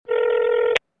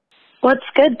What's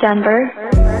good, Denver?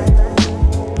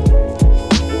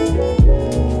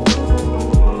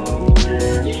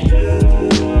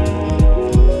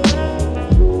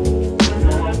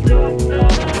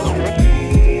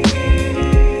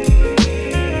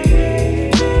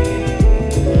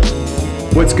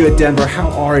 What's good, Denver? How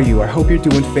are you? I hope you're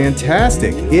doing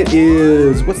fantastic. It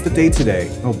is, what's the date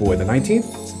today? Oh boy, the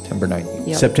 19th? September 19th.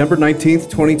 Yep. September 19th,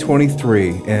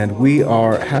 2023. And we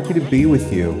are happy to be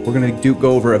with you. We're going to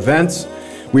go over events.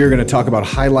 We are going to talk about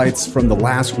highlights from the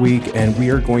last week. And we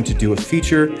are going to do a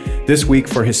feature this week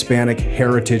for Hispanic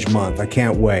Heritage Month. I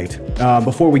can't wait.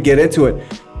 Before we get into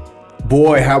it,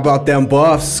 boy, how about them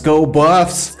Buffs? Go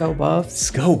Buffs. Go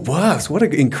Buffs. Go Buffs. What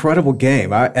an incredible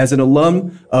game. As an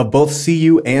alum of both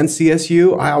CU and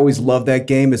CSU, I always love that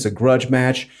game. It's a grudge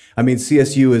match. I mean,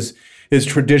 CSU is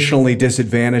traditionally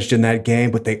disadvantaged in that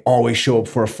game, but they always show up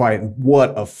for a fight. And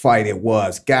what a fight it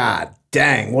was. God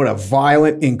dang, what a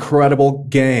violent, incredible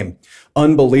game.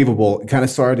 Unbelievable. Kind of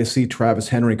sorry to see Travis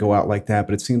Henry go out like that,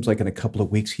 but it seems like in a couple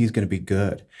of weeks he's going to be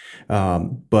good.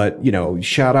 But, you know,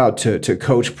 shout out to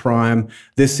Coach Prime.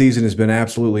 This season has been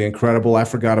absolutely incredible. I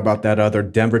forgot about that other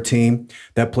Denver team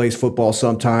that plays football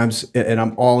sometimes, and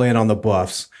I'm all in on the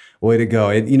Buffs. Way to go.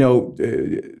 And, you know,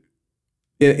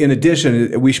 in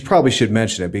addition, we probably should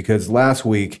mention it because last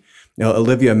week, you know,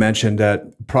 Olivia mentioned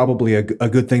that probably a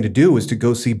good thing to do was to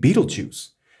go see Beetlejuice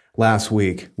last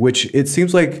week, which it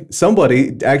seems like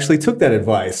somebody actually took that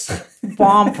advice.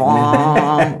 Bwomp,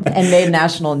 bwomp, and made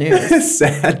national news.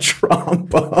 Sad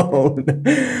trombone.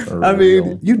 I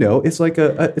mean, you know, it's like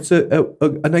it's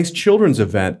a nice children's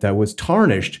event that was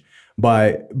tarnished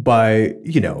by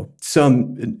you know,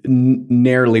 some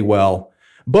nearly well.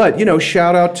 But, you know,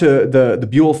 shout out to the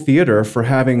Buell Theater for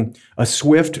having a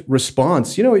swift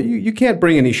response. You know, you can't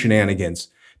bring any shenanigans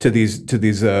to these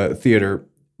theater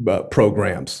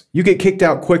programs. You get kicked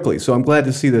out quickly. So I'm glad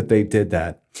to see that they did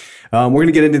that. We're going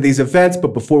to get into these events,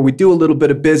 but before we do, a little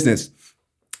bit of business.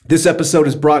 This episode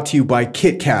is brought to you by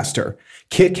Kitcaster.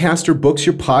 Kitcaster books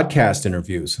your podcast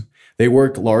interviews. They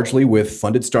work largely with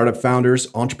funded startup founders,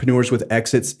 entrepreneurs with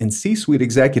exits, and C-suite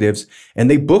executives, and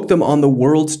they book them on the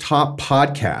world's top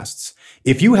podcasts.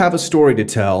 If you have a story to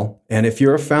tell, and if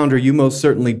you're a founder, you most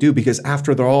certainly do, because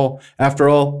after all,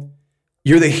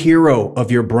 you're the hero of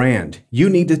your brand.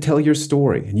 You need to tell your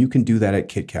story, and you can do that at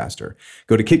Kitcaster.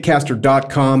 Go to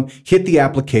kitcaster.com, hit the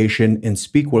application, and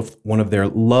speak with one of their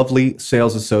lovely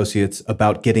sales associates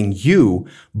about getting you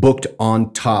booked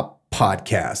on top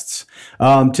podcasts.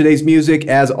 Today's music,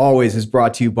 as always, is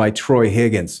brought to you by Troy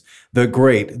Higgins, the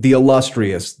great, the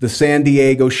illustrious, the San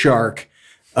Diego Shark,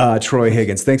 Troy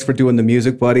Higgins. Thanks for doing the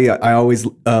music, buddy. I always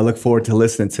look forward to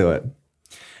listening to it.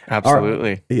 Absolutely.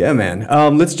 Right. Yeah, man.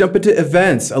 Let's jump into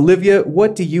events. Olivia,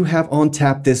 what do you have on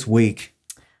tap this week?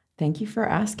 Thank you for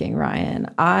asking, Ryan.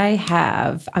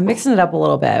 I'm mixing it up a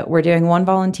little bit. We're doing one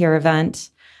volunteer event,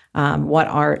 one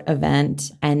art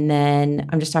event, and then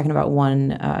I'm just talking about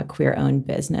one queer-owned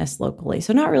business locally.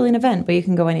 So not really an event, but you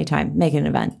can go anytime, make it an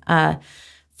event.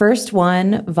 First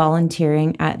one,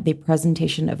 volunteering at the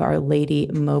presentation of Our Lady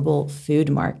Mobile Food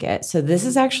Market. So this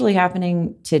is actually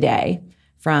happening today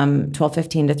from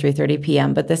 12:15 to 3:30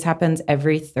 p.m., but this happens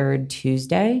every third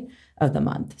Tuesday of the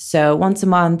month. So once a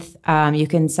month, you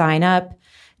can sign up.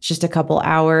 It's just a couple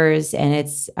hours, and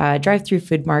it's a drive-through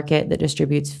food market that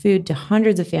distributes food to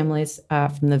hundreds of families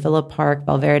from the Villa Park,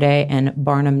 Valverde, and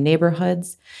Barnum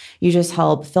neighborhoods. You just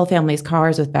help fill families'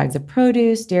 cars with bags of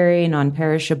produce, dairy,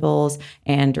 non-perishables,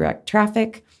 and direct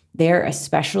traffic. They're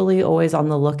especially always on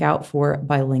the lookout for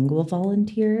bilingual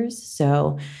volunteers.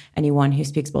 So anyone who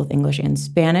speaks both English and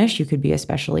Spanish, you could be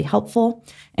especially helpful.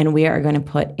 And we are going to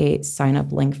put a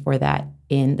sign-up link for that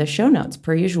in the show notes,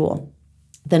 per usual.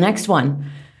 The next one,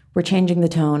 we're changing the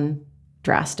tone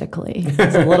drastically.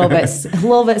 It's a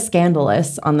little bit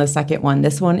scandalous on the second one.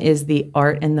 This one is the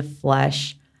Art in the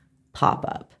Flesh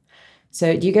pop-up.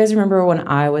 So do you guys remember when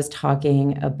I was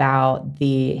talking about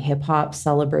the hip hop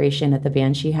celebration at the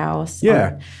Banshee House?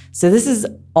 Yeah. So this is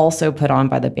also put on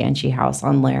by the Banshee House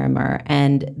on Larimer,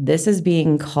 and this is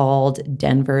being called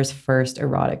Denver's first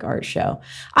erotic art show.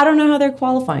 I don't know how they're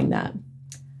qualifying that.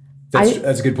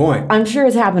 That's a good point. I'm sure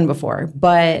it's happened before,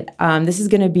 but this is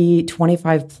going to be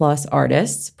 25 plus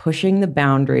artists pushing the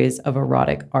boundaries of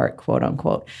erotic art, quote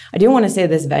unquote. I do want to say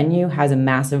this venue has a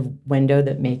massive window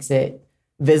that makes it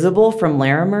visible from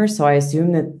Larimer, so I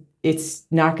assume that it's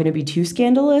not going to be too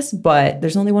scandalous, but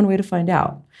there's only one way to find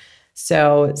out.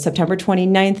 So September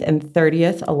 29th and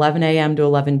 30th, 11 a.m. to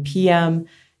 11 p.m.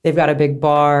 They've got a big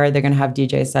bar. They're going to have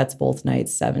DJ sets both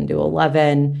nights, 7 to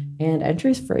 11, and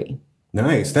entry's free.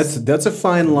 Nice. That's a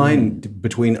fine line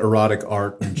between erotic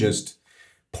art and just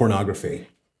pornography.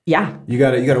 Yeah. You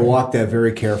gotta walk that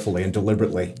very carefully and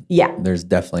deliberately. Yeah. There's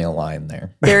definitely a line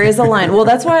there. There is a line. Well,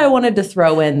 that's why I wanted to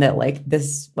throw in that like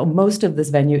most of this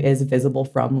venue is visible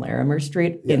from Larimer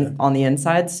Street on the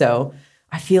inside. So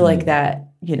I feel like that,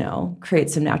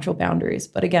 creates some natural boundaries.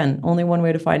 But again, only one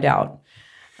way to find out.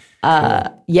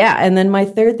 Yeah. And then my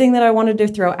third thing that I wanted to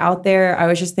throw out there, I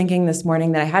was just thinking this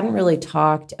morning that I hadn't really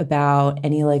talked about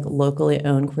any like locally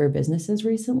owned queer businesses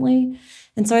recently.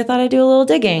 And so I thought I'd do a little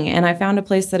digging, and I found a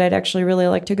place that I'd actually really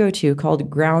like to go to called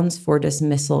Grounds for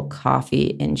Dismissal Coffee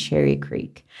in Cherry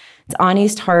Creek. It's on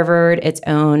East Harvard. It's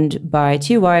owned by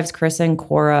two wives, Chris and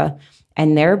Cora,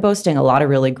 and they're boasting a lot of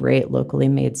really great locally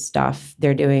made stuff.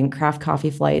 They're doing craft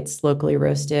coffee flights, locally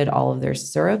roasted. All of their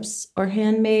syrups are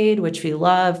handmade, which we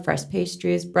love, fresh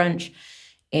pastries, brunch.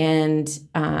 And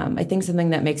I think something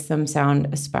that makes them sound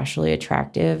especially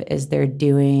attractive is they're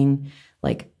doing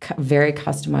like very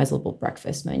customizable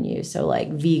breakfast menus. So like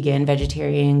vegan,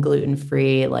 vegetarian,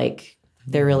 gluten-free, like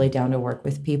they're really down to work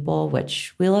with people,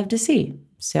 which we love to see.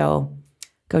 So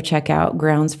go check out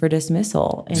Grounds for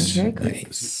Dismissal in Cherry Creek.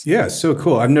 Yeah, so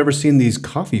cool. I've never seen these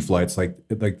coffee flights like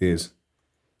these.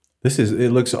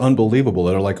 It looks unbelievable.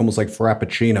 They're like almost like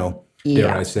Frappuccino,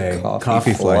 dare I say.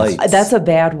 Coffee flights. That's a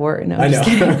bad word. No, I know. just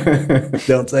kidding.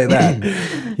 Don't say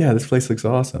that. Yeah, this place looks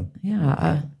awesome.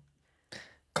 Yeah.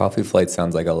 Coffee flight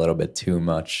sounds like a little bit too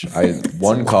much.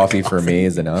 One coffee for me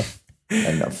is enough.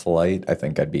 And a flight, I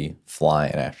think I'd be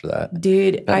flying after that.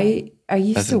 Dude, I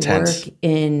used to intense. work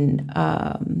in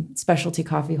specialty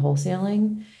coffee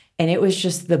wholesaling, and it was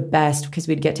just the best because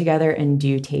we'd get together and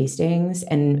do tastings.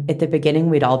 And at the beginning,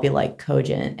 we'd all be like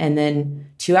cogent. And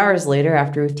then 2 hours later,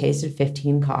 after we've tasted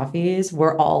 15 coffees,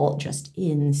 we're all just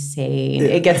insane.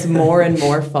 It gets more and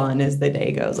more fun as the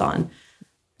day goes on.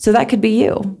 So that could be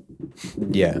you.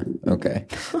 Yeah, okay.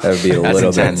 That would be a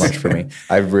little bit much for me.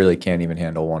 I really can't even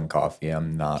handle one coffee.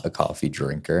 I'm not a coffee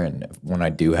drinker. And when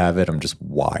I do have it, I'm just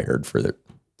wired for the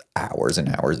hours and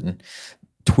hours and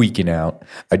tweaking out.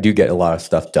 I do get a lot of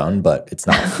stuff done, but it's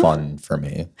not fun for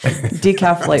me.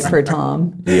 Decaf light for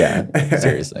Tom. Yeah,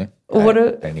 seriously.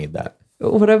 I need that.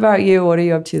 What about you? What are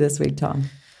you up to this week, Tom?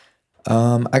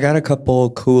 I got a couple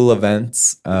cool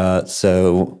events.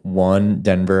 So one,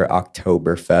 Denver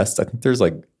Oktoberfest. I think there's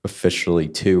like officially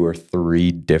 2 or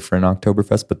 3 different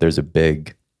Oktoberfest, but there's a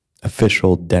big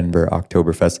official Denver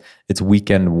Oktoberfest. It's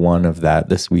weekend 1 of that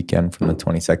this weekend from the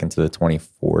 22nd to the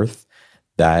 24th.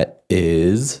 That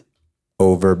is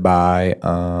over by,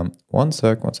 one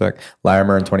sec,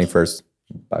 Larimer and 21st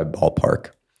by Ballpark.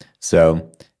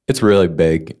 So it's really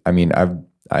big. I mean,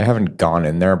 I haven't gone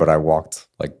in there, but I walked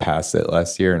like past it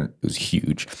last year and it was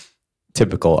huge.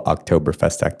 Typical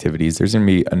Oktoberfest activities. There's going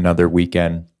to be another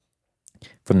weekend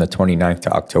from the 29th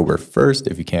to October 1st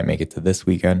if you can't make it to this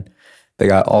weekend. They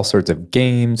got all sorts of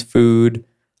games, food,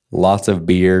 lots of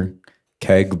beer,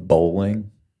 keg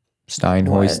bowling, stein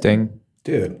hoisting.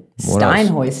 Dude. Stein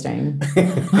hoisting. You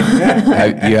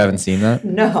haven't seen that?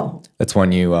 No. That's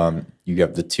when you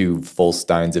have the 2 full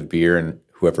steins of beer and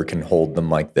whoever can hold them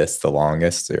like this the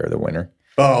longest, they're the winner.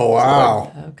 Oh,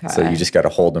 wow. Okay. So you just got to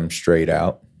hold them straight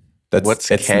out. What's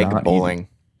keg bowling?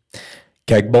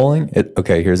 Keg bowling?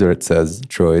 Here's what it says,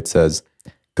 Troy. It says,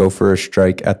 go for a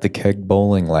strike at the keg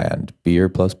bowling land. Beer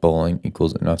plus bowling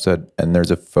equals enough said. And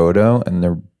there's a photo, and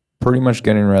they're pretty much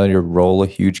getting ready to roll a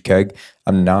huge keg.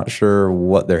 I'm not sure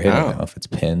what they're hitting now, if it's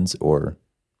pins or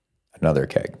another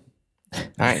keg.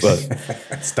 Nice.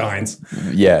 Steins.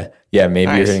 Yeah, maybe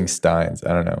Nice. you're hitting steins.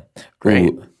 I don't know.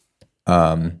 Great.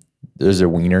 Ooh, there's a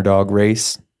wiener dog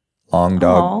race, long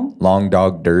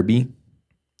dog derby.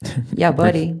 Yeah,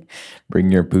 buddy.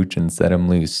 Bring your pooch and set him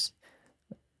loose.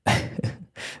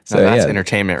 So that's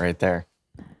entertainment right there.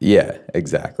 Yeah,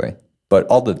 exactly. But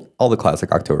all the classic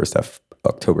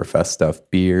Oktoberfest stuff,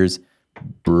 beers,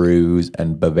 brews,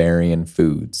 and Bavarian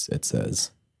foods, it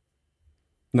says.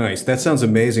 Nice. That sounds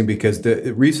amazing because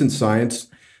the recent science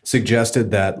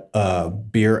suggested that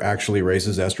beer actually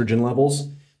raises estrogen levels.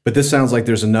 But this sounds like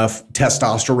there's enough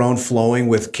testosterone flowing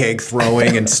with keg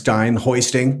throwing and stein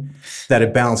hoisting that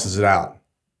it balances it out.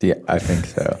 Yeah, I think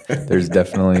so. There's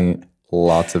definitely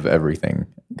lots of everything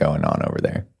going on over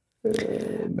there.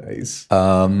 Nice.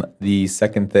 The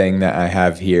second thing that I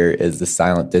have here is the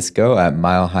silent disco at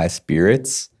Mile High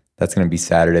Spirits. That's going to be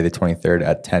Saturday the 23rd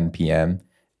at 10 p.m.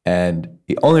 And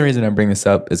the only reason I bring this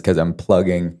up is because I'm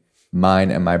plugging mine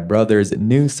and my brother's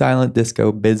new silent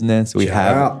disco business. We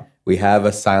have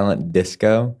a silent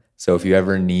disco. So if you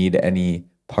ever need any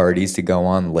parties to go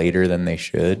on later than they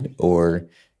should, or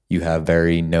you have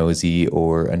very nosy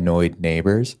or annoyed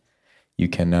neighbors, you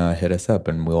can hit us up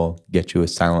and we'll get you a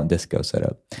silent disco set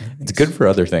up. Nice. It's good for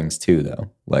other things too,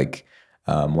 though. Like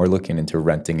we're looking into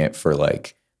renting it for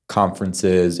like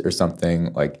conferences or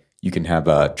something. Like you can have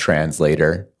a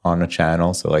translator on a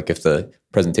channel. So like if the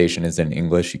presentation is in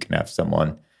English, you can have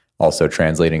someone also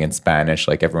translating in Spanish.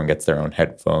 Like everyone gets their own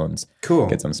headphones. Cool.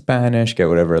 Get some Spanish, get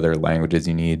whatever other languages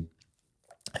you need.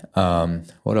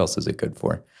 What else is it good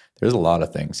for? There's a lot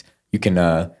of things. You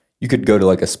could go to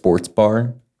like a sports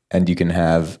bar and you can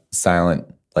have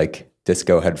silent like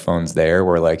disco headphones there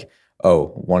where like, oh,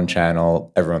 one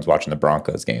channel, everyone's watching the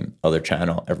Broncos game. Other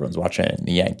channel, everyone's watching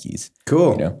the Yankees.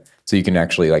 Cool. You know? So you can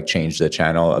actually like change the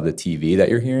channel of the TV that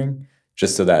you're hearing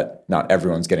just so that not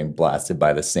everyone's getting blasted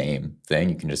by the same thing.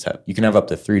 You can have up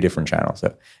to 3 different channels.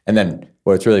 So, and then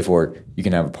what it's really for, you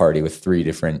can have a party with 3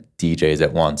 different DJs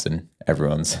at once and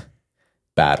everyone's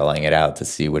battling it out to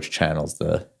see which channel's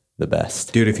the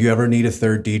best. Dude, if you ever need a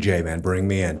third DJ, man, bring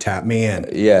me in, tap me in.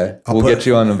 Yeah, we'll get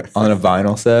you on a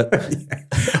vinyl set.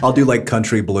 Yeah. I'll do like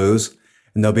country blues.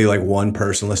 And there'll be like one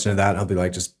person listening to that. And I'll be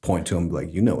like, just point to them,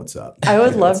 like, you know what's up. I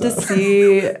would love to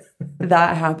see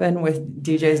that happen with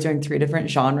DJs doing 3 different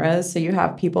genres. So you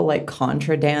have people like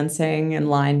contra dancing and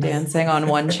line dancing on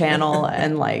one channel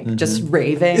and like just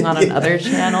raving on another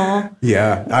channel.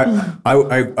 Yeah,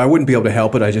 I wouldn't be able to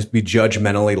help it. I'd just be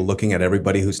judgmentally looking at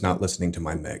everybody who's not listening to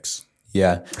my mix.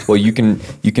 Yeah. Well, you can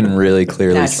really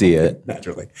clearly see it.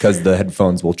 Naturally. Because the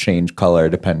headphones will change color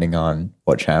depending on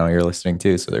what channel you're listening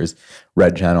to. So there's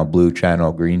red channel, blue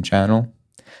channel, green channel.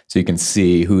 So you can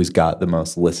see who's got the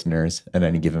most listeners at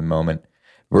any given moment.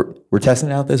 We're testing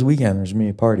it out this weekend. There's going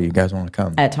to be a party. You guys want to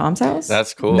come? At Tom's house?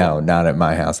 That's cool. No, not at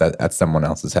my house. At someone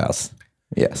else's house.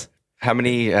 Yes. How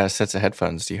many sets of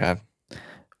headphones do you have?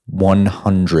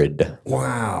 100.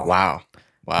 Wow.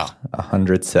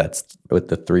 100 sets with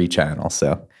the 3 channels.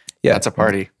 So yeah, That's a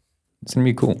party. It's going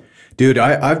to be cool. Dude,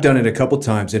 I've done it a couple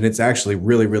times and it's actually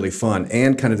really, really fun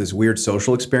and kind of this weird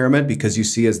social experiment because you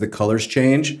see as the colors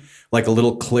change, like a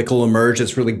little click will emerge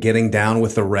that's really getting down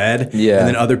with the red. Yeah. And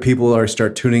then other people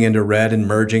start tuning into red and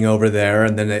merging over there.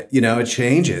 And then it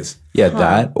changes. Yeah,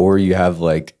 that, or you have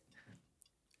like,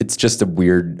 it's just a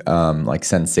weird like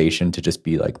sensation to just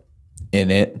be like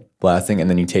in it blasting and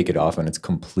then you take it off and it's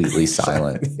completely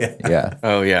silent. Yeah.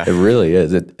 Oh, yeah. It really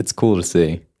is. It's cool to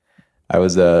see. I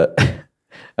was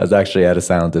actually at a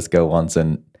silent disco once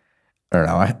and I don't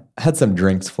know, I had some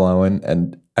drinks flowing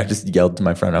and I just yelled to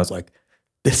my friend. I was like,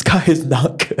 this guy is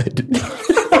not good.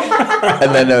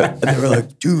 and then they were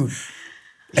like, dude,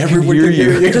 everyone can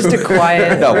hear you. Just a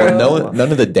quiet No, well,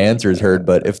 none of the dancers heard,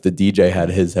 but if the DJ had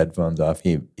his headphones off,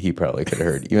 he probably could have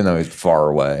heard, even though he's far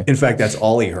away. In fact, that's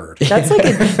all he heard. That's like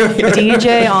a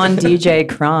DJ on DJ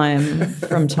crime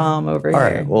from Tom over All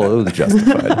here. right. Well, it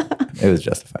was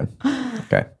justified.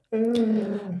 Okay.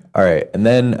 All right. And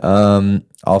then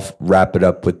I'll wrap it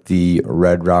up with the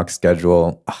Red Rocks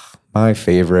schedule. My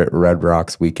favorite Red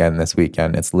Rocks weekend this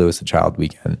weekend. It's Louis the Child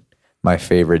weekend. My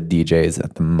favorite DJs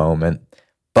at the moment.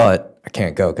 But I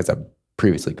can't go because I'm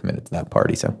previously committed to that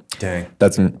party. So Dang.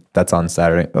 that's on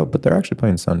Saturday. Oh, but they're actually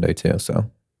playing Sunday too.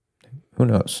 So who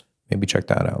knows? Maybe check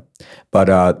that out.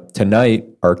 But tonight,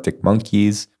 Arctic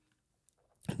Monkeys.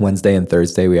 Wednesday and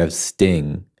Thursday, we have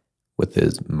Sting with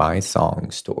his My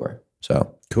Songs tour.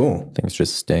 So Cool. I think it's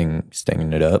just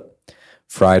stinging it up.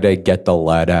 Friday, Get the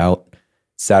Lead Out.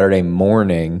 Saturday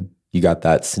morning, you got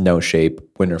that Snow Shape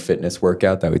winter fitness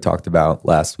workout that we talked about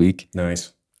last week.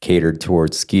 Nice. Catered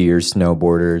towards skiers,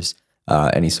 snowboarders,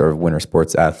 any sort of winter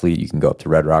sports athlete. You can go up to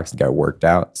Red Rocks and get worked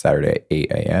out Saturday at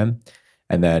 8 a.m.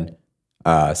 And then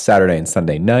Saturday and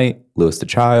Sunday night, Louis the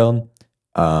Child.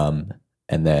 And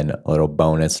then a little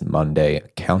bonus Monday,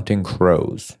 Counting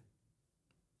Crows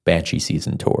Banshee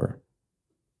Season Tour.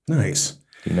 Nice.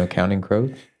 Do you know Counting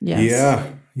Crows? Yes.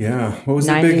 Yeah. What was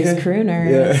the 90s big hit?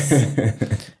 crooners.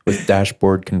 Yeah. With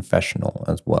Dashboard Confessional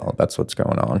as well. That's what's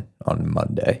going on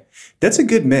Monday. That's a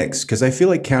good mix because I feel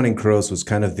like Counting Crows was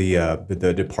kind of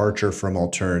the departure from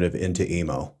alternative into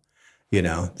emo. You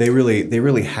know, they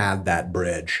really had that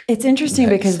bridge. It's interesting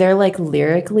because they're like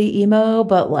lyrically emo,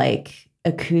 but like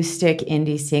acoustic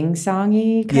indie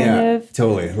sing-songy kind of.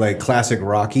 Totally. Like classic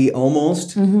Rocky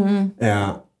almost. Mm-hmm.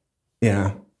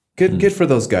 Yeah. Good for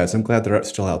those guys. I'm glad they're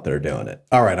still out there doing it.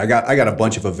 All right, I got a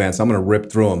bunch of events. I'm going to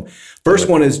rip through them. First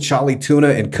one is Charlie Tuna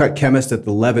and Cut Chemist at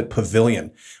the Levitt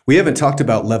Pavilion. We haven't talked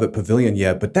about Levitt Pavilion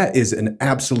yet, but that is an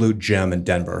absolute gem in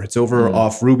Denver. It's over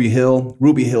off Ruby Hill.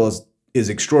 Ruby Hill is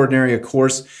extraordinary, of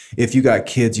course. If you got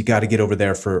kids, you got to get over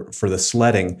there for the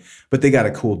sledding. But they got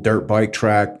a cool dirt bike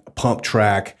track, a pump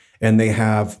track, and they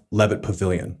have Levitt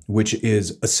Pavilion, which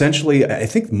is essentially, I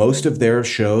think most of their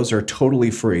shows are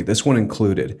totally free, this one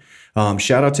included.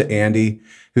 Shout out to Andy,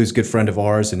 who's a good friend of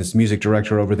ours and is music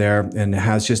director over there, and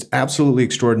has just absolutely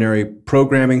extraordinary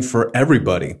programming for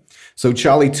everybody. So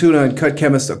Charlie Tuna and Cut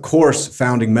Chemist, of course,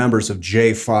 founding members of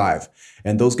J5,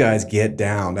 and those guys get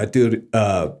down. That dude,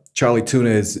 Charlie Tuna,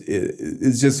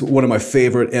 is just one of my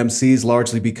favorite MCs,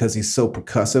 largely because he's so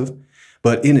percussive.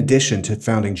 But in addition to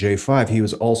founding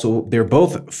J5, they're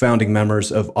both founding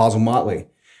members of Motley,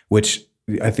 which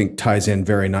I think ties in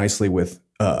very nicely with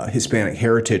Hispanic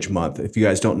Heritage Month. If you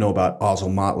guys don't know about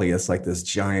Motley, it's like this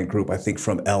giant group, I think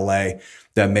from LA,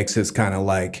 that mixes kind of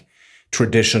like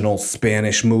traditional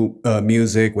Spanish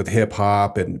music with hip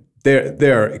hop, and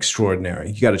they're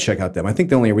extraordinary. You got to check out them. I think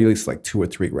they only released like 2 or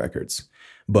 3 records,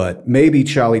 but maybe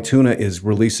Charlie Tuna is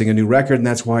releasing a new record, and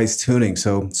that's why he's tuning.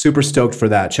 So super stoked for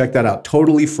that. Check that out.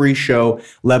 Totally free show,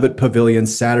 Levitt Pavilion,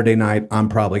 Saturday night. I'm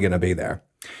probably going to be there.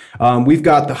 We've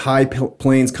got the High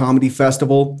Plains Comedy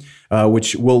Festival,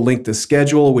 which we'll link the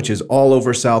schedule, which is all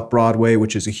over South Broadway,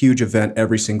 which is a huge event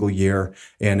every single year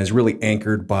and is really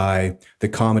anchored by the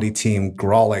comedy team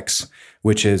Grawlix,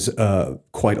 which is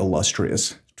quite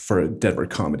illustrious for a Denver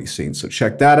comedy scene. So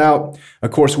check that out.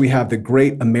 Of course, we have the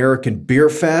Great American Beer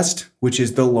Fest, which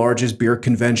is the largest beer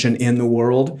convention in the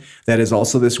world. That is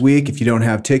also this week. If you don't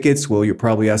have tickets, well, you're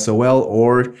probably SOL,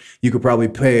 or you could probably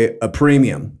pay a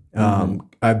premium.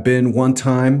 I've been one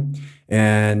time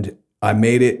and I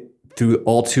made it through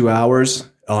all 2 hours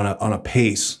on a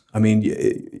pace. I mean,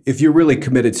 if you're really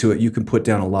committed to it, you can put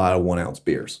down a lot of 1 ounce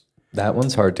beers. That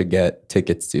one's hard to get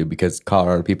tickets to because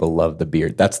Colorado people love the beer.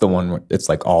 That's the one where it's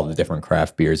like all the different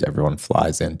craft beers. Everyone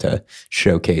flies in to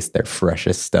showcase their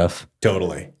freshest stuff.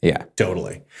 Totally. Yeah.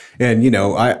 Totally. And,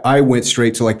 I went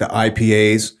straight to like the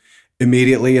IPAs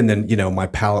immediately, and then my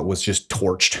palate was just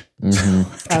torched.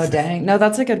 Oh dang! No,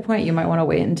 that's a good point. You might want to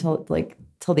wait until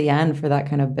till the end for that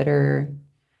kind of bitter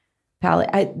palate.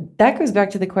 That goes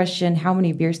back to the question: how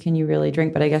many beers can you really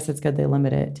drink? But I guess it's good they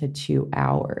limit it to 2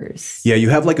 hours. Yeah, you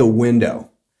have like a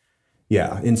window.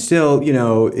 Yeah, and still,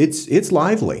 it's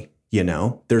lively.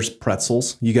 There's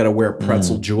pretzels. You got to wear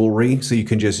pretzel jewelry so you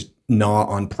can just gnaw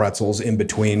on pretzels in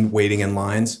between waiting in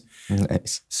lines.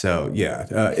 Nice. So yeah,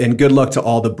 and good luck to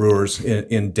all the brewers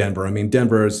in Denver. I mean,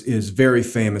 Denver is very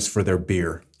famous for their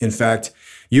beer. In fact,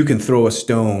 you can throw a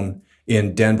stone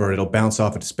in Denver, it'll bounce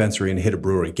off a dispensary and hit a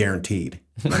brewery, guaranteed.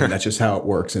 I mean, that's just how it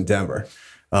works in Denver.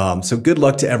 So good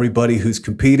luck to everybody who's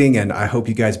competing, and I hope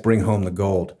you guys bring home the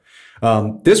gold.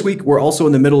 This week, we're also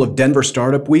in the middle of Denver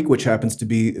Startup Week, which happens to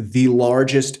be the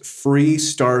largest free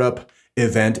startup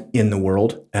event in the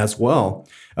world as well.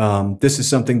 This is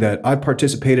something that I've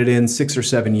participated in 6 or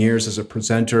 7 years as a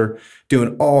presenter,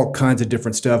 doing all kinds of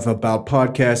different stuff about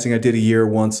podcasting. I did a year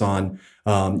once on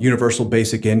universal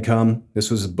basic income.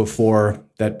 This was before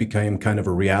that became kind of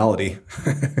a reality.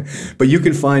 But you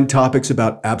can find topics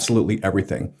about absolutely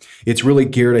everything. It's really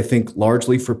geared, I think,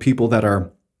 largely for people that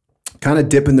are kind of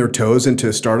dipping their toes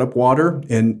into startup water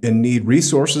and need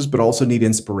resources, but also need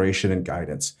inspiration and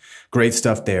guidance. Great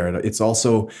stuff there. And it's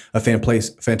also a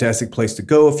fantastic place to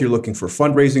go if you're looking for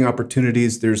fundraising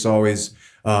opportunities. There's always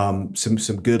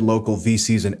some good local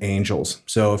VCs and angels.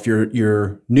 So if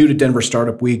you're new to Denver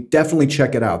Startup Week, definitely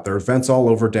check it out. There are events all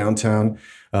over downtown,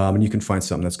 and you can find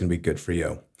something that's going to be good for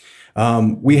you.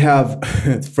 We have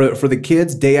for the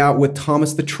kids, Day Out with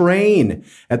Thomas the Train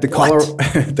at the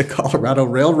Colorado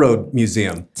Railroad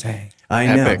Museum. Dang.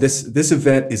 I know. Epic. This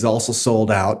event is also sold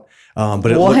out.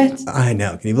 But I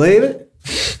know. Can you believe it?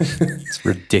 It's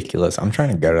ridiculous. I'm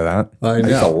trying to go to that. I used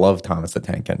to know. love Thomas the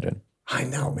Tank Engine. I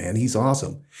know, man. He's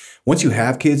awesome. Once you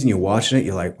have kids and you're watching it,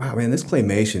 you're like, wow, man, this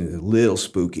claymation is a little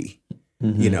spooky.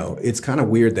 Mm-hmm. It's kind of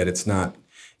weird that it's not,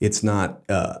 kids don't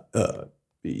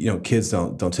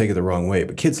take it the wrong way,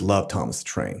 but kids love Thomas the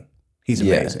Train. He's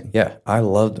amazing. Yeah, I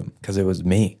loved him because it was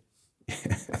me.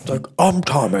 It's like, I'm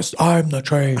Thomas, I'm the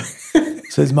train.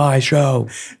 This is my show.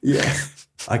 Yeah.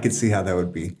 I could see how that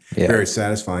would be very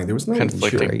satisfying. There was no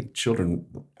children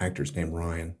actors named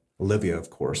Ryan. Olivia, of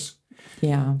course.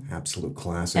 Yeah. Absolute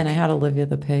classic. And I had Olivia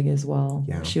the pig as well.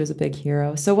 Yeah. She was a big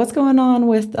hero. So what's going on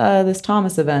with this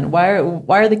Thomas event? Why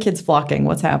are the kids flocking?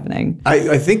 What's happening?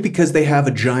 I think because they have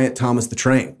a giant Thomas the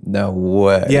Train. No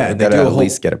way. Yeah, they gotta at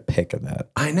least get a pic of that.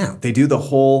 I know. They do the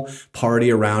whole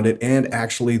party around it. And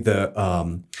actually the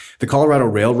Colorado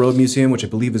Railroad Museum, which I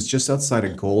believe is just outside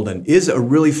of Golden, is a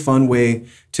really fun way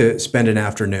to spend an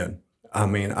afternoon. I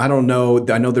mean, I don't know.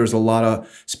 I know there's a lot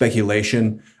of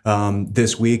speculation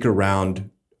this week around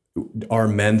are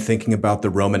men thinking about the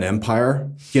Roman Empire,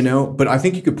 but I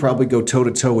think you could probably go toe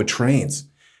to toe with trains.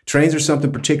 Trains are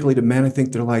something particularly to men. I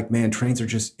think they're like, man, trains are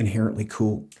just inherently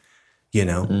cool, you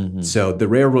know? Mm-hmm. So the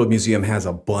Railroad Museum has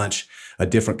a bunch of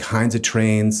different kinds of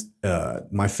trains.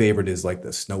 My favorite is like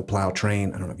the snowplow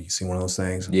train. I don't know if you've seen one of those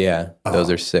things. Yeah, those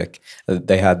are sick.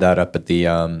 They had that up at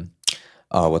the,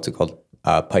 what's it called?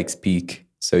 Pikes Peak.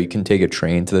 So you can take a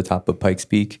train to the top of Pikes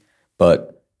Peak,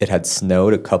 but it had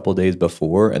snowed a couple days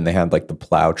before, and they had like the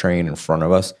plow train in front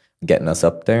of us getting us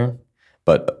up there.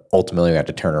 But ultimately, we had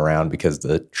to turn around because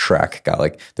the track got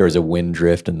like, there was a wind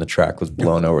drift and the track was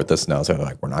blown over with the snow. So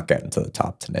like, we're not getting to the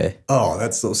top today. Oh,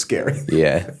 that's so scary.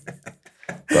 Yeah.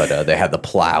 But they had the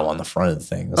plow on the front of the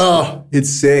thing. Cool.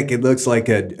 It's sick. It looks like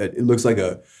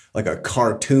a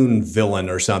cartoon villain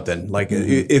or something. Like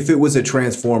if it was a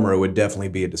Transformer, it would definitely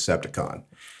be a Decepticon.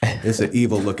 It's an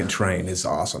evil-looking train. It's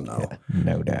awesome, though. Yeah,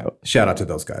 no doubt. Shout out to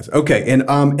those guys. Okay, and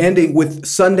ending with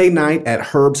Sunday night at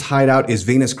Herb's Hideout is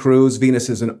Venus Cruz. Venus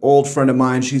is an old friend of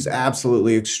mine. She's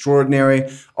absolutely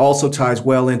extraordinary. Also ties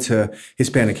well into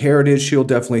Hispanic heritage. She'll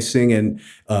definitely sing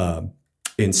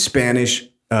in Spanish.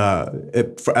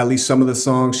 For at least some of the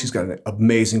songs. She's got an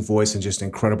amazing voice and just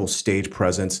incredible stage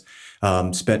presence.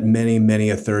 Spent many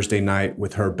a Thursday night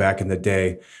with her back in the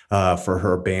day for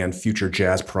her band Future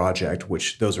Jazz Project,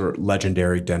 which those were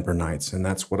legendary Denver nights. And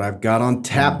that's what I've got on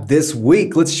tap this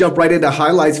week. Let's jump right into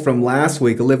highlights from last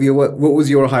week. Olivia, what was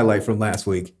your highlight from last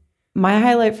week? My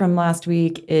highlight from last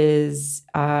week is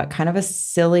kind of a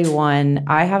silly one.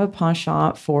 I have a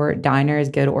penchant for diners,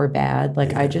 good or bad.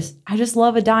 Like I just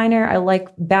love a diner. I like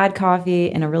bad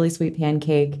coffee and a really sweet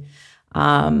pancake.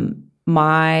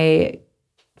 My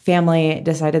family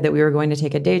decided that we were going to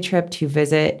take a day trip to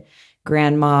visit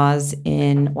grandmas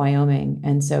in Wyoming.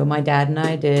 And so my dad and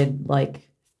I did like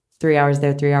 3 hours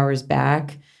there, 3 hours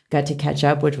back. Got to catch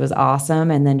up, which was awesome,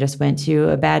 and then just went to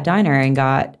a bad diner and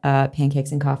got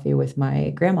pancakes and coffee with my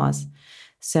grandmas.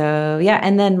 So yeah,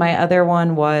 and then my other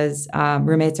one was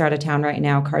roommates are out of town right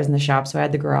now, cars in the shop, so I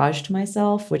had the garage to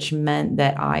myself, which meant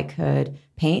that I could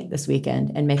paint this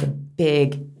weekend and make a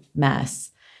big mess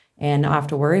and not have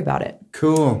to worry about it.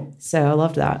 Cool. So I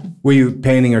loved that. Were you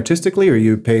painting artistically or are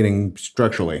you painting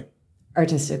structurally?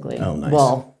 Artistically. Oh, nice.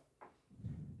 Well,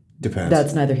 depends.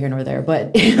 That's neither here nor there,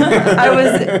 but I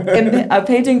was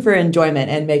painting for enjoyment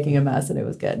and making a mess, and it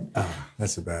was good. Oh,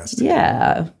 that's the best.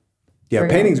 Yeah. Yeah,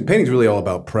 painting's really all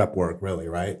about prep work, really,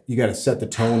 right? You got to set the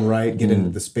tone right, get into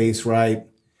the space right.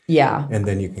 Yeah. And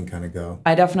then you can kind of go.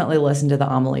 I definitely listened to the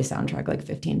Amelie soundtrack like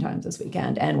 15 times this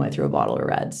weekend and went through a bottle of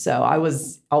red. So I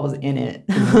was in it.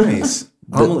 Nice.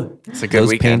 It's a good Those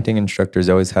weekend. painting instructors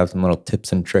always have some little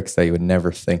tips and tricks that you would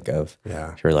never think of.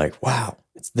 Yeah. You're like, wow,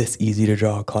 it's this easy to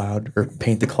draw a cloud or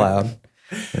paint the cloud.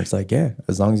 And it's like, yeah,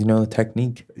 as long as you know the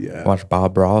technique. Yeah. Watch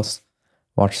Bob Ross,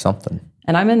 watch something.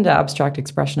 And I'm into abstract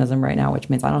expressionism right now, which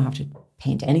means I don't have to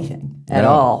paint anything at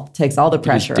all. Takes all the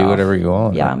pressure off. Do whatever you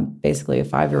want. Yeah, I'm basically a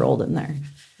 5-year-old in there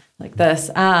like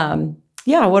this.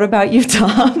 Yeah, what about you,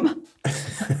 Tom?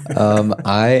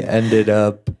 I ended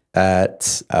up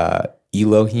at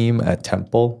Elohim at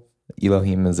Temple.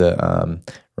 Elohim is a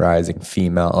rising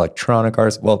female electronic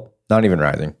artist. Well, not even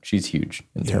rising. She's huge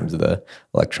in terms of the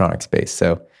electronic space.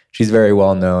 So she's very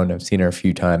well known. I've seen her a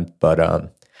few times, but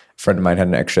a friend of mine had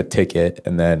an extra ticket,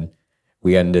 and then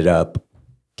we ended up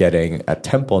getting at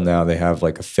Temple. Now they have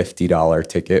like a $50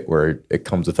 ticket where it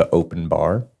comes with an open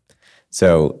bar.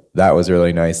 So that was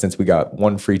really nice. Since we got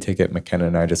one free ticket, McKenna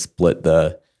and I just split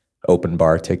the open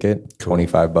bar ticket,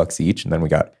 $25 each, and then we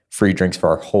got free drinks for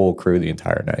our whole crew the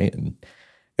entire night. And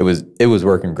it was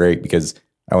working great because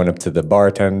I went up to the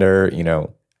bartender,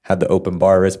 had the open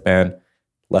bar wristband,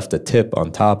 left a tip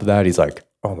on top of that. He's like,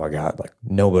 oh my God, like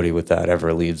nobody with that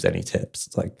ever leaves any tips.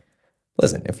 It's like,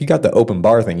 listen, if you got the open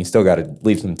bar thing, you still got to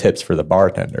leave some tips for the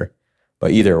bartender.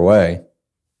 But either way,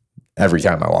 every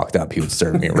time I walked up, he would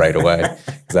serve me right away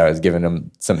because I was giving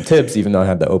him some tips, even though I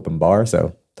had the open bar.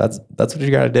 So that's what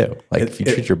you got to do. Like if you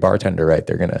treat your bartender right,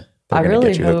 they're gonna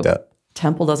get you hooked up.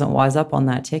 Temple doesn't wise up on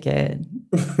that ticket.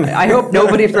 I hope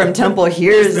nobody from Temple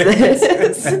hears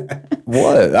this.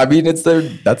 What? I mean, that's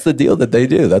the deal that they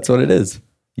do. That's what it is.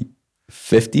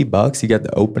 $50, you get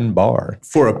the open bar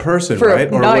for a person,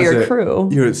 right? Or not your crew.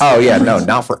 Oh yeah, no,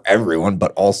 not for everyone,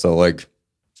 but also like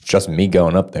just me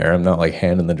going up there. I'm not like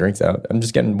handing the drinks out. I'm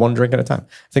just getting one drink at a time.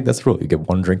 I think that's the rule. You get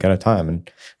one drink at a time,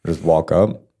 and just walk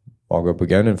up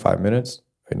again in 5 minutes.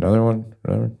 Another one.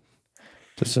 Another.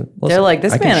 They're like,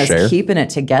 this man is keeping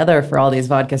it together for all these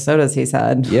vodka sodas he's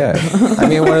had. Yeah, I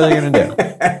mean, what are they going to do?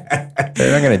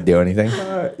 They're not going to do anything.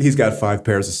 He's got 5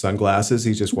 pairs of sunglasses.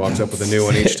 He just walks up with a new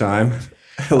one each time.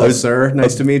 Hello, sir.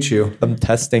 Nice to meet you. I'm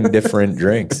testing different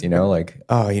drinks, like,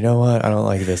 oh, you know what? I don't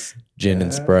like this gin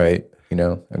and Sprite.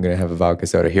 I'm going to have a vodka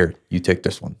soda. Here, you take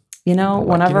this one.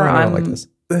 Whenever I'm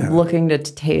looking to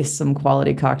taste some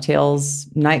quality cocktails,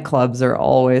 nightclubs are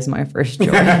always my first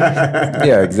choice.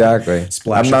 Yeah, exactly.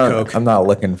 Splash of Coke. I'm not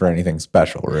looking for anything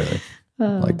special, really.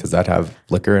 Does that have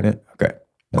liquor in it? Okay.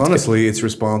 Honestly, it's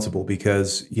responsible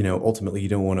because, ultimately you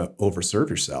don't want to overserve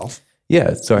yourself.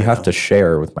 Yeah, so I have to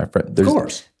share with my friend. Of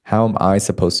course. How am I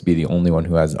supposed to be the only one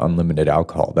who has unlimited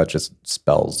alcohol? That just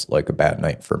spells like a bad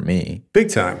night for me. Big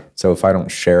time. So if I don't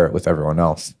share it with everyone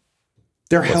else.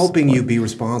 They're helping you be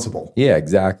responsible. Yeah,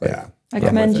 exactly. Yeah. I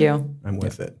commend you. I'm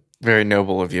with it. Very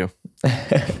noble of you.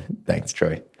 Thanks,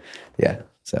 Troy. Yeah,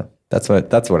 so that's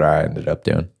what I ended up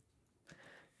doing.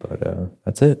 But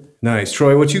that's it. Nice.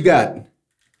 Troy, what you got?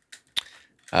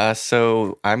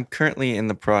 So I'm currently in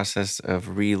the process of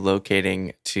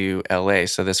relocating to LA.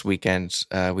 So this weekend,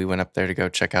 we went up there to go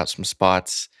check out some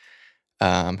spots.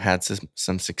 Had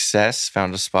some success,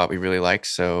 found a spot we really like.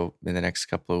 So in the next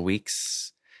couple of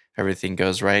weeks, if everything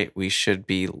goes right, we should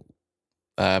be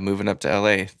moving up to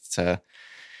LA. It's a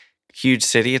huge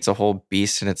city. It's a whole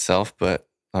beast in itself, but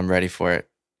I'm ready for it.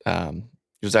 It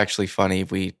was actually funny.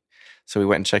 So we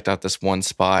went and checked out this one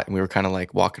spot, and we were kind of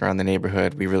like walking around the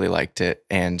neighborhood. We really liked it,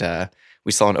 and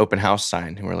we saw an open house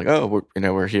sign, and we're like, "Oh,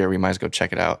 we're here. We might as well go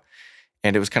check it out."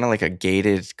 And it was kind of like a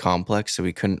gated complex, so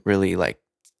we couldn't really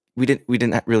we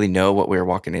didn't really know what we were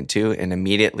walking into. And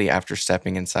immediately after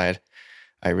stepping inside,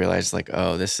 I realized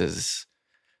oh, this is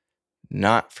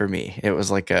not for me. It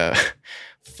was like a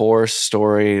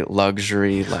 4-story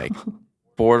luxury,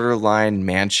 borderline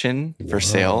mansion for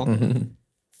sale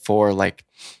for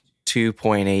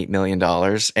 $2.8 million,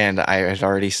 and I had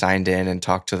already signed in and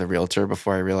talked to the realtor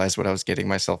before I realized what I was getting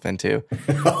myself into.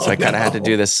 So I kind of had to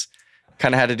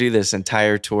do this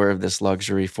entire tour of this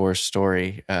luxury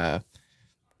 4-story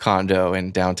condo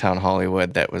in downtown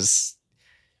Hollywood that was,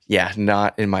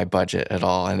 not in my budget at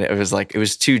all. And it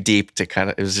was too deep to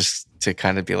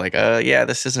be like,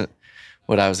 this isn't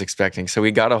what I was expecting. So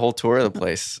we got a whole tour of the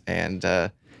place, and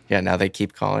now they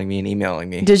keep calling me and emailing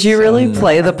me. Did you really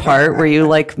play the part? Were you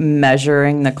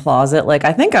measuring the closet?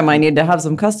 I think I might need to have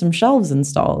some custom shelves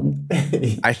installed.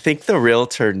 I think the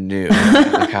realtor knew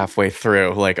halfway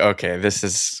through, okay, this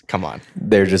is, come on.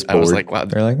 They're just bored. I was like, wow.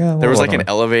 They're like, oh, there was an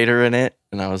elevator in it,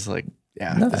 and I was like,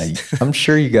 yeah. No, I'm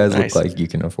sure you guys look like you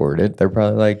can afford it. They're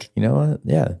probably like, you know what?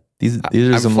 Yeah, these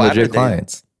are some legit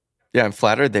clients. I'm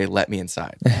flattered they let me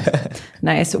inside.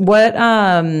 Nice. What,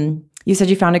 you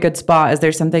said you found a good spot. Is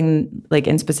there something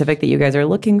in specific that you guys are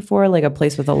looking for? A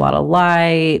place with a lot of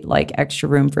light, extra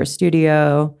room for a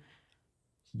studio?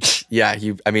 Yeah,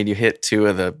 you hit two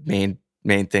of the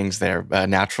main things there.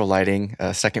 Natural lighting,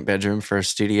 a second bedroom for a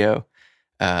studio,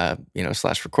 /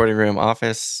 recording room,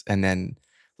 office, and then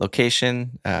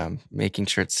location, making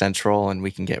sure it's central and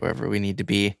we can get wherever we need to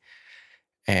be.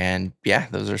 And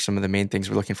those are some of the main things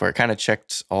we're looking for. It kind of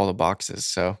checked all the boxes.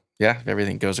 So if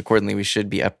everything goes accordingly, we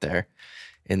should be up there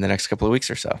in the next couple of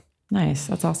weeks or so. Nice.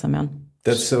 That's awesome, man.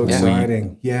 That's so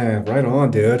exciting. Yeah, right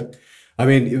on, dude.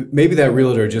 Maybe that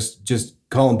realtor just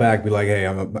call him back, be like, hey,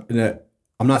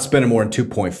 I'm not spending more than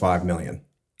 $2.5 million.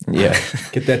 Yeah.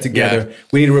 Get that together. Yeah.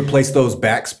 We need to replace those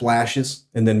backsplashes,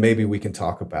 and then maybe we can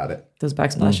talk about it. Those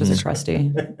backsplashes are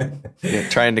crusty.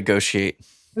 Try and negotiate.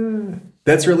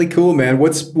 That's really cool, man.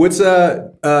 What's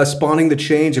spawning the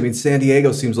change? San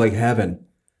Diego seems like heaven.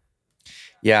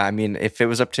 Yeah, if it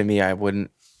was up to me, I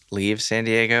wouldn't leave San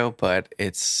Diego, but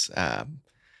it's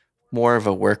more of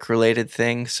a work-related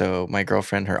thing. So my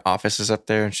girlfriend, her office is up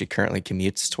there, and she currently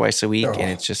commutes twice a week,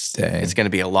 and it's just it's going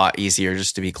to be a lot easier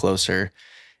just to be closer.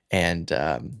 And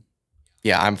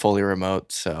I'm fully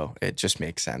remote, so it just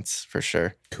makes sense for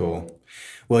sure. Cool.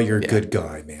 Well, you're a good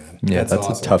guy, man. Yeah, that's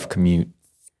awesome. A tough commute.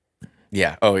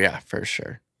 Yeah. Oh, yeah, for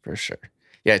sure.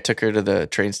 Yeah, I took her to the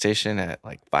train station at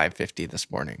 5:50 this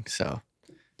morning, so.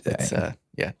 It's a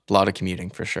lot of commuting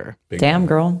for sure. Damn,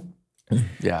 girl.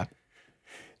 Yeah.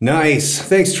 Nice.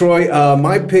 Thanks, Troy.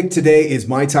 My pick today is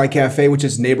Mai Tai Cafe, which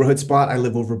is a neighborhood spot. I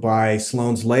live over by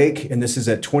Sloan's Lake, and this is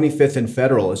at 25th and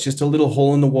Federal. It's just a little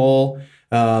hole in the wall.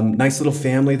 Nice little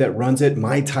family that runs it.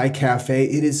 Mai Tai Cafe.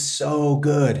 It is so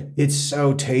good. It's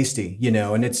so tasty,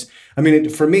 and it's,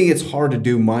 for me, it's hard to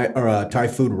do Thai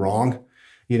food wrong.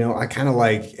 I kind of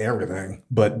like everything,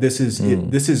 but this is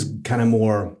this is kind of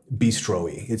more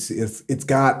bistro-y. It's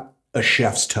got a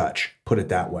chef's touch, put it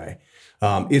that way.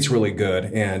 It's really good,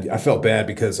 and I felt bad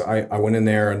because I went in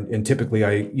there and typically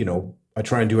I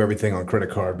try and do everything on credit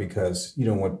card because you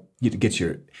don't want you to get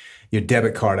your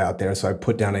debit card out there. So I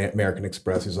put down American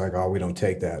Express. He's like, oh, we don't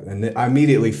take that, and I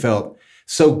immediately felt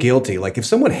so guilty. If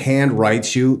someone hand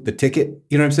writes you the ticket,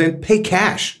 you know what I'm saying? Pay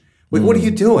cash. What are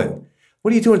you doing?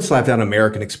 What are you doing slap down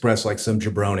American Express like some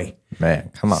jabroni?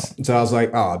 Man, come on. So I was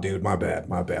like, oh, dude, my bad.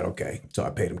 Okay. So I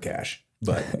paid him cash.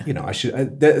 But,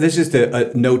 that's just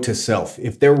a note to self.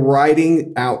 If they're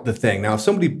writing out the thing. Now, if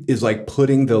somebody is like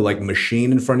putting the like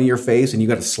machine in front of your face and you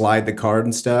got to slide the card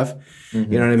and stuff, you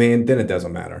know what I mean? Then it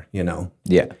doesn't matter, Yeah.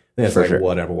 Then it's for like, sure.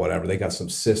 whatever. They got some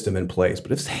system in place.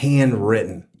 But if it's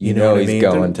handwritten, You know he's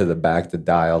going to the back to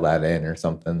dial that in or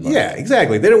something. Yeah,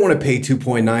 exactly. They don't want to pay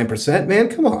 2.9%, man.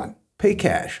 Come on. Pay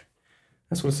cash.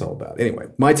 That's what it's all about. Anyway,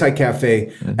 Mai Tai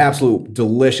Cafe, absolute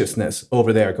deliciousness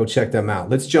over there. Go check them out.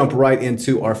 Let's jump right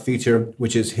into our feature,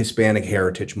 which is Hispanic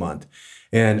Heritage Month.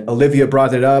 And Olivia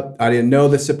brought it up. I didn't know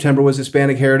that September was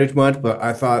Hispanic Heritage Month, but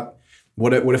I thought,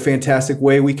 what a fantastic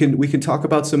way we can talk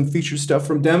about some featured stuff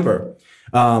from Denver.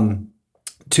 And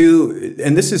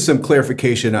this is some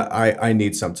clarification I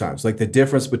need sometimes, like the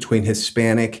difference between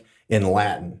Hispanic and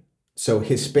Latin. So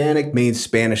Hispanic means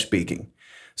Spanish speaking.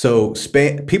 So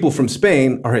people from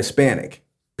Spain are Hispanic.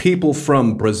 People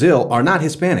from Brazil are not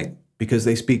Hispanic because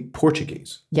they speak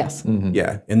Portuguese. Yes.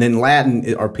 Yeah. And then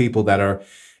Latin are people that are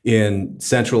in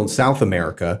Central and South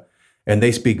America, and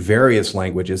they speak various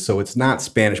languages. So it's not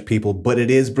Spanish people, but it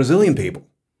is Brazilian people.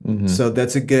 So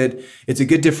it's a good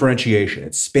differentiation.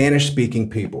 It's Spanish speaking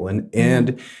people.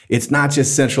 And it's not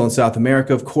just Central and South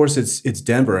America. Of course, it's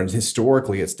Denver, and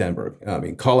historically it's Denver. I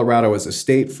mean, Colorado is a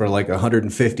state for like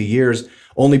 150 years,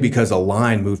 only because a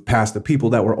line moved past the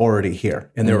people that were already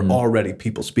here. And there are already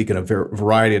people speaking a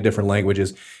variety of different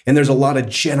languages. And there's a lot of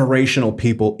generational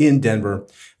people in Denver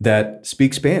that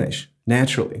speak Spanish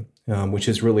naturally, which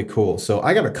is really cool. So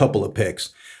I got a couple of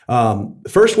picks. The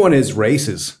first one is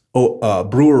Races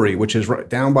Brewery, which is right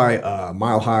down by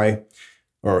Mile High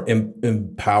or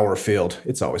Empower Field.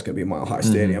 It's always going to be Mile High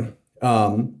Stadium.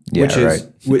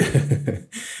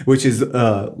 Which is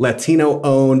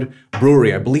Latino-owned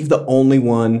brewery. I believe the only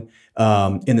one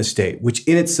in the state, which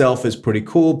in itself is pretty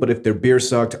cool. But if their beer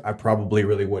sucked, I probably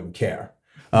really wouldn't care.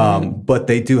 But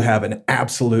they do have an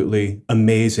absolutely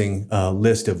amazing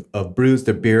list of brews.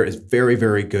 Their beer is very,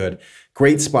 very good.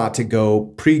 Great spot to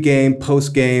go pre-game,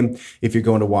 post-game, if you're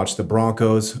going to watch the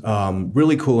Broncos.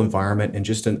 Really cool environment and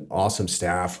just an awesome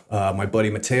staff. My buddy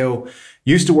Mateo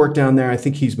used to work down there. I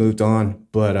think he's moved on,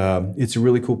 but it's a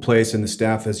really cool place, and the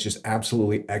staff has just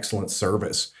absolutely excellent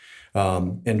service.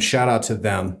 And shout out to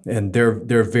them. And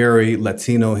they're very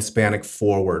Latino, Hispanic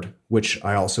forward, which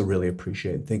I also really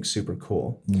appreciate and think super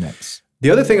cool. Nice. The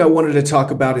other thing I wanted to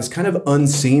talk about is kind of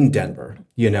unseen Denver.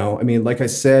 I mean, like I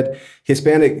said,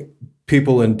 Hispanic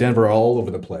people in Denver are all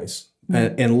over the place.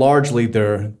 And largely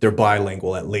they're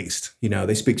bilingual at least.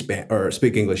 They speak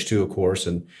English too, of course,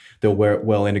 and they're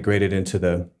well integrated into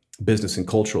the business and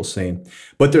cultural scene.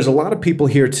 But there's a lot of people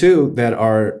here too that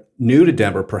are new to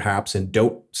Denver perhaps and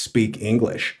don't speak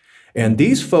English. And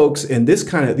these folks in these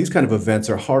kind of events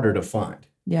are harder to find.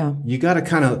 Yeah. You got to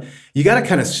kind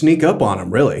of sneak up on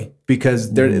them really,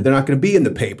 because they're not going to be in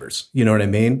the papers. You know what I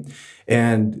mean?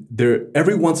 And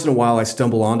every once in a while I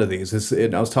stumble onto these.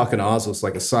 And I was talking to Oslo, it's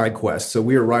like a side quest. So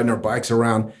we were riding our bikes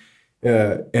around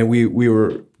and we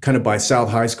were kind of by South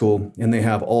High School, and they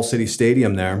have All City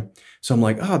Stadium there. So I'm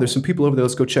like, oh, there's some people over there.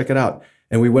 Let's go check it out.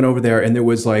 And we went over there, and there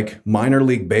was like minor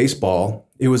league baseball.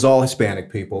 It was all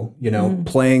Hispanic people,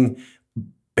 playing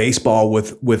baseball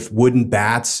with wooden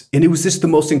bats. And it was just the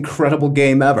most incredible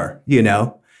game ever,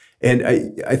 And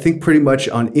I think pretty much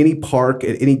on any park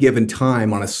at any given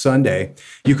time on a Sunday,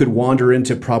 you could wander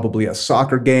into probably a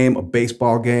soccer game, a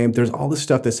baseball game. There's all this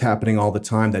stuff that's happening all the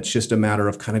time. That's just a matter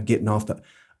of kind of getting off the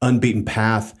unbeaten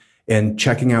path and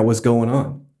checking out what's going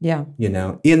on. Yeah.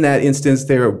 In that instance,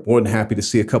 they're more than happy to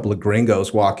see a couple of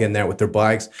gringos walk in there with their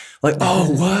bikes. Like,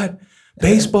 oh, what?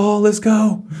 Baseball, let's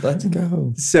go. Let's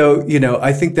go. So,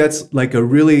 I think that's like a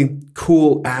really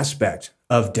cool aspect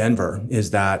of Denver is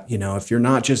that, if you're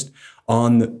not just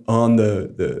on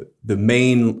the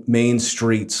main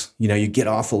streets, you get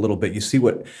off a little bit, you see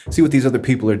what these other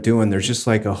people are doing. There's just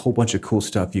like a whole bunch of cool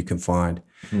stuff you can find,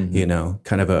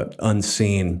 kind of a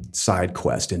unseen side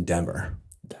quest in Denver.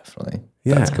 Definitely.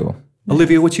 Yeah. That's cool.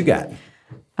 Olivia, what you got?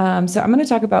 So I'm going to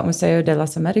talk about Museo de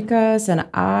las Americas, and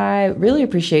I really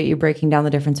appreciate you breaking down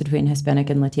the difference between Hispanic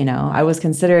and Latino. I was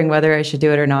considering whether I should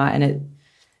do it or not, and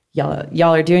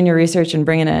y'all are doing your research and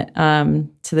bringing it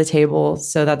to the table,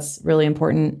 so that's really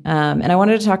important. And I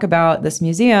wanted to talk about this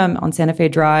museum on Santa Fe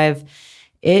Drive.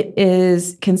 It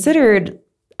is considered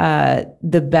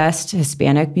the best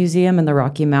Hispanic museum in the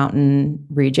Rocky Mountain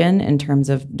region in terms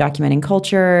of documenting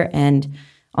culture and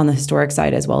on the historic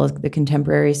side as well as the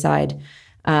contemporary side.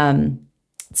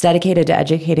 It's dedicated to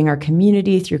educating our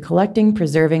community through collecting,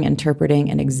 preserving, interpreting,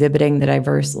 and exhibiting the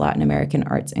diverse Latin American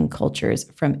arts and cultures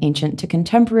from ancient to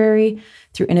contemporary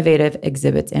through innovative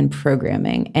exhibits and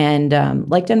programming. And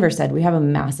like Denver said, we have a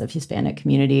massive Hispanic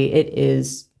community. It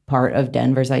is part of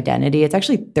Denver's identity. It's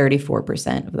actually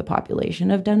 34% of the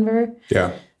population of Denver.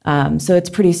 Yeah. So it's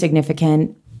pretty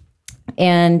significant.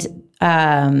 And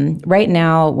right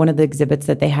now, one of the exhibits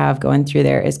that they have going through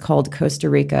there is called Costa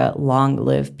Rica, Long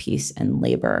Live Peace and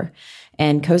Labor.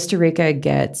 And Costa Rica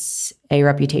gets a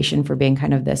reputation for being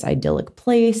kind of this idyllic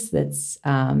place that's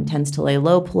tends to lay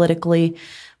low politically.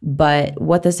 But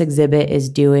what this exhibit is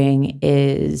doing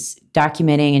is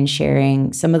documenting and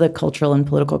sharing some of the cultural and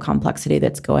political complexity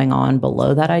that's going on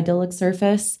below that idyllic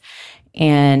surface.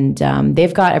 And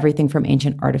they've got everything from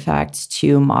ancient artifacts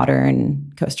to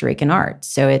modern Costa Rican art.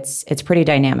 So it's pretty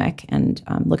dynamic, and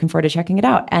I'm looking forward to checking it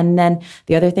out. And then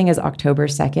the other thing is October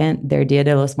 2nd, their Dia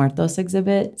de los Muertos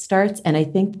exhibit starts. And I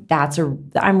think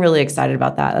I'm really excited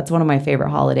about that. That's one of my favorite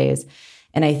holidays.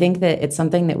 And I think that it's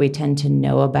something that we tend to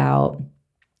know about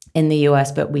in the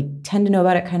US, but we tend to know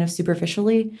about it kind of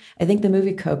superficially. I think the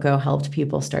movie Coco helped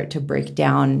people start to break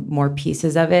down more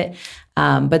pieces of it.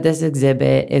 But this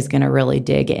exhibit is going to really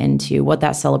dig into what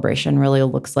that celebration really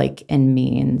looks like and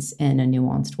means in a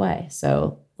nuanced way.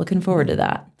 So looking forward to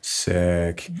that.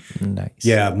 Sick. Nice.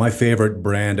 Yeah, my favorite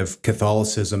brand of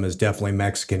Catholicism is definitely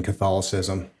Mexican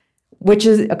Catholicism. Which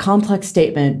is a complex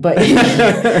statement, but there's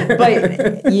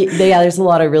a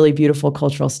lot of really beautiful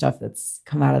cultural stuff that's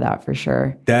come out of that for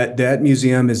sure. That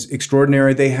museum is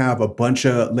extraordinary. They have a bunch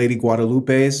of Lady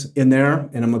Guadalupes in there,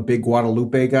 and I'm a big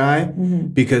Guadalupe guy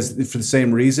because for the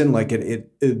same reason, like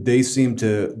they seem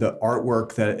to the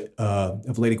artwork that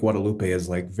of Lady Guadalupe is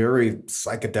like very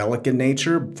psychedelic in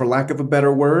nature, for lack of a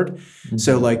better word.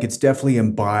 So like it's definitely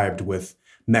imbibed with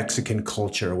Mexican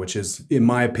culture, which is, in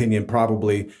my opinion,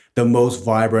 probably the most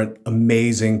vibrant,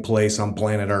 amazing place on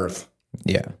planet Earth.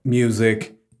 Yeah.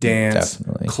 Music, dance,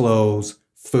 Definitely. clothes,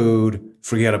 food,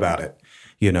 forget about it.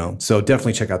 So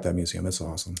definitely check out that museum. It's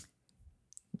awesome.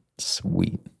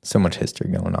 Sweet. So much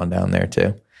history going on down there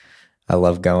too. I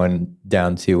love going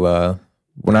down to,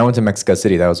 when I went to Mexico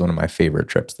City, that was one of my favorite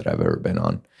trips that I've ever been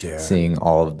on. Yeah. Seeing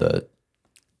all of the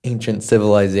ancient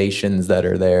civilizations that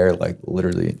are there, like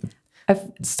literally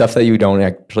stuff that you don't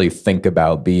actually think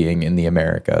about being in the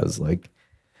Americas, like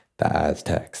the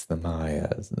Aztecs, the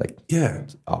Mayas, like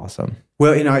it's awesome.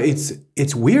 Well,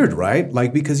 it's weird, right?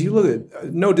 Like, because you look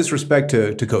at, no disrespect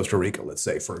to Costa Rica, let's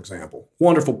say, for example,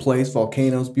 wonderful place,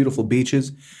 volcanoes, beautiful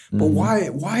beaches, but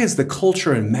why is the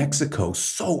culture in Mexico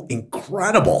so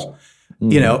incredible?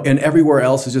 And everywhere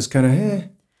else is just kind of,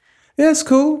 yeah, it's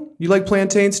cool. You like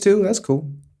plantains too? That's cool.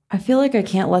 I feel like I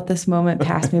can't let this moment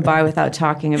pass me by without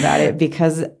talking about it,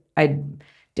 because I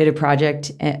did a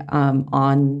project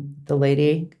on the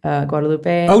Lady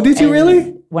Guadalupe. Oh, did you really?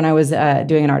 When I was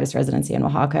doing an artist residency in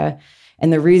Oaxaca.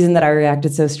 And the reason that I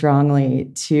reacted so strongly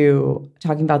to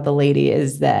talking about the lady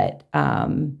is that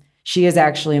she is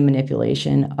actually a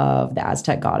manipulation of the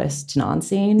Aztec goddess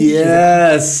Tenantzin.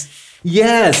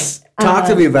 Yes. Talk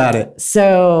to me about it.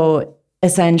 So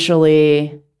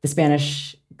essentially, the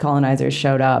Spanish colonizers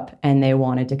showed up and they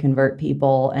wanted to convert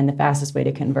people. And the fastest way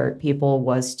to convert people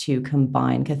was to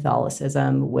combine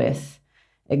Catholicism with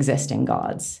existing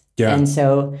gods. Yeah. And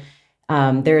so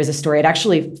there is a story. It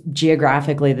actually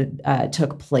geographically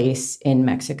took place in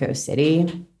Mexico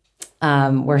City,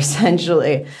 where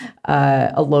essentially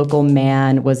a local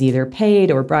man was either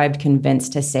paid or bribed,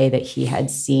 convinced to say that he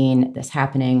had seen this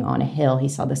happening on a hill. He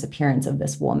saw this appearance of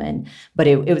this woman, but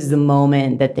it was the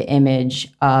moment that the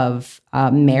image of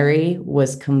Mary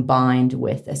was combined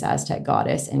with this Aztec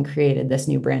goddess and created this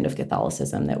new brand of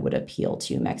Catholicism that would appeal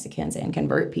to Mexicans and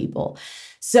convert people.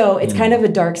 So it's kind of a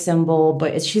dark symbol,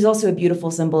 but she's also a beautiful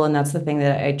symbol. And that's the thing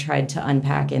that I tried to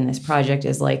unpack in this project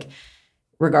is like,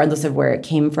 regardless of where it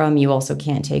came from, you also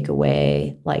can't take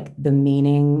away like the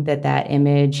meaning that that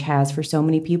image has for so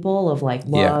many people of like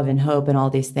love and hope and all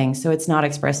these things. So it's not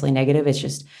expressly negative. It's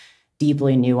just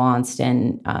deeply nuanced,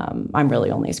 and I'm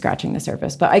really only scratching the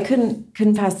surface. But I couldn't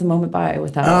pass the moment by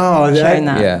without sharing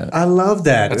that. Yeah. I love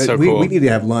that. That's so cool. We need to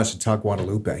have lunch and talk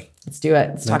Guadalupe. Let's do it.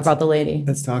 Let's talk about the lady.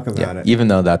 Let's talk about it. Even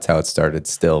though that's how it started,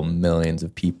 still millions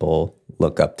of people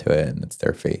look up to it and it's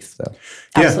their faith. So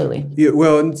Absolutely. Yeah,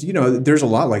 well, and, there's a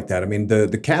lot like that. I mean,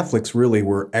 the Catholics really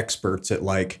were experts at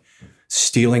like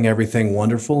stealing everything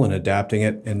wonderful and adapting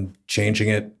it and changing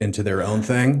it into their own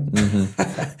thing.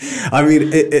 I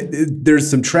mean, there's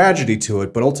some tragedy to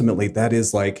it, but ultimately that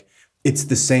is like it's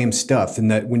the same stuff, and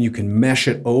that when you can mesh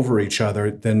it over each other,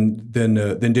 then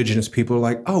the indigenous people are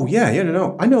like, oh yeah,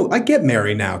 no, I know, I get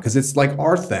Mary now because it's like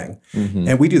our thing,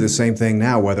 and we do the same thing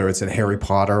now, whether it's in Harry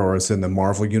Potter or it's in the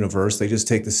Marvel universe. They just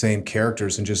take the same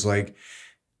characters and just like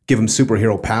give them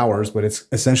superhero powers, but it's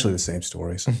essentially the same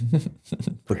stories.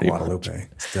 Look, Guadalupe,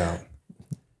 it's dope.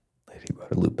 Lady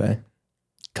Guadalupe,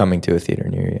 coming to a theater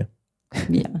near you.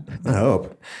 Yeah. I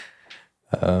hope.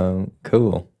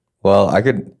 Cool. Well, I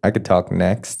could talk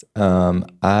next.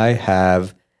 I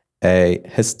have a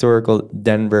historical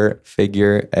Denver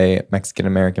figure, a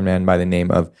Mexican-American man by the name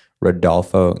of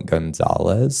Rodolfo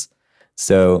Gonzalez.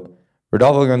 So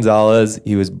Rodolfo Gonzalez,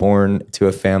 he was born to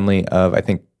a family of, I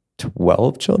think,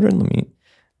 12 children.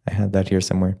 I had that here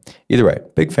somewhere. Either way,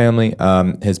 big family.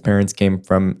 His parents came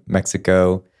from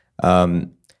Mexico,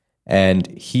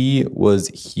 and he was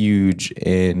huge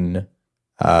in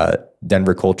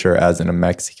Denver culture as a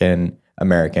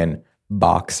Mexican-American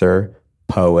boxer,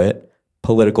 poet,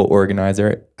 political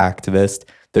organizer, activist.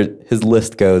 His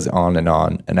list goes on.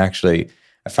 And actually,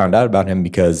 I found out about him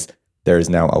because there's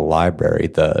now a library,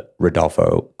 the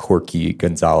Rodolfo Corky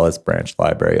Gonzalez Branch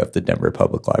Library of the Denver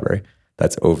Public Library,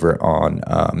 that's over on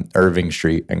Irving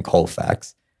Street and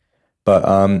Colfax. But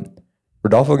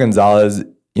Rodolfo Gonzalez,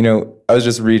 I was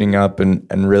just reading up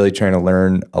and really trying to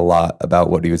learn a lot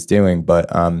about what he was doing, but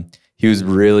he was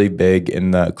really big in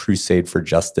the Crusade for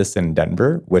Justice in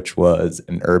Denver, which was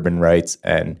an urban rights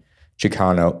and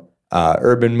Chicano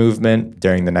urban movement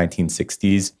during the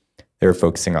 1960s. They were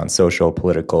focusing on social,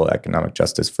 political, economic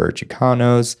justice for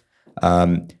Chicanos.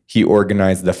 He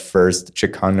organized the first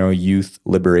Chicano Youth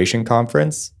Liberation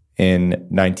Conference in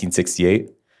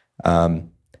 1968,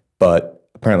 but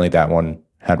apparently that one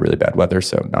had really bad weather,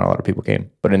 so not a lot of people came.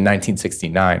 But in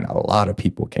 1969, a lot of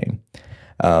people came.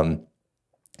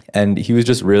 And he was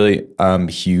just really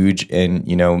huge in,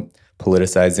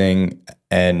 politicizing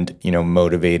and,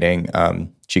 motivating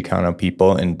Chicano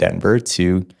people in Denver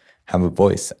to have a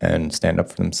voice and stand up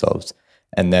for themselves.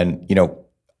 And then,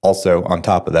 also on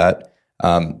top of that,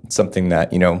 something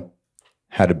that,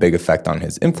 had a big effect on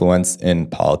his influence in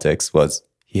politics was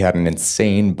he had an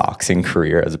insane boxing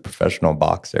career as a professional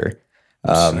boxer.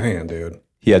 Saying, dude.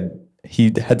 He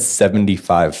had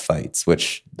 75 fights,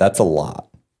 which that's a lot.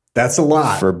 That's a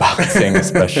lot. For boxing,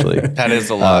 especially. That is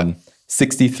a lot.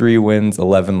 63 wins,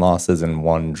 11 losses, and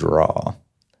 1 draw.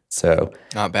 So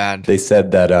not bad. They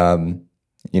said that,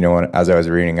 as I was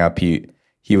reading up, he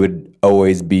would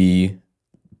always be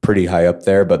pretty high up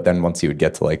there, but then once he would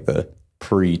get to like the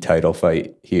pre-title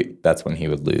fight, that's when he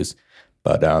would lose.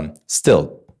 But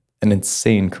still, an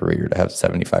insane career to have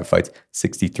 75 fights,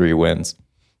 63 wins.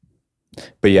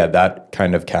 But yeah, that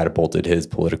kind of catapulted his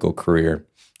political career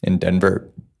in Denver.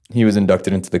 He was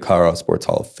inducted into the Colorado Sports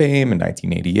Hall of Fame in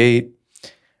 1988.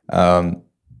 And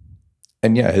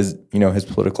yeah, his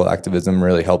political activism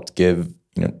really helped give,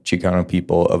 Chicano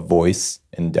people a voice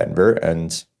in Denver.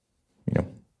 And,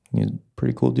 he's a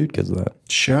pretty cool dude because of that.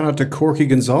 Shout out to Corky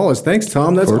Gonzalez. Thanks,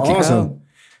 Tom. That's Corky. awesome.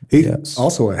 He's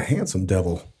also a handsome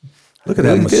devil. Look at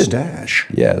that mustache.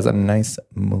 Yeah, it's a nice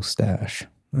mustache.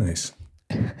 Nice.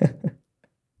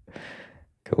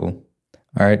 Cool.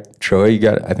 All right, Troy,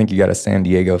 I think you got a San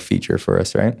Diego feature for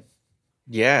us, right?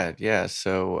 Yeah.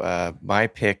 So my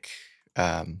pick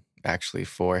actually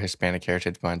for Hispanic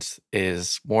Heritage Month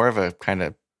is more of a kind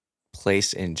of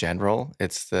place in general.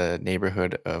 It's the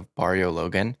neighborhood of Barrio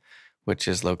Logan, which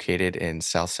is located in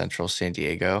South Central San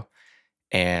Diego.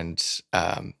 And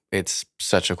it's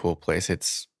such a cool place.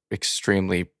 It's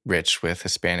extremely rich with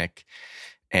Hispanic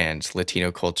and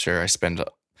Latino culture. I spend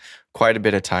quite a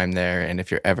bit of time there. And if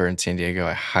you're ever in San Diego,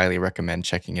 I highly recommend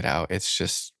checking it out. It's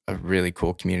just a really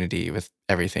cool community with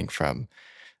everything from,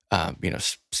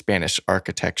 Spanish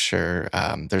architecture.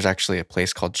 There's actually a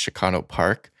place called Chicano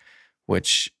Park,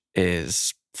 which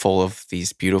is full of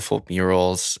these beautiful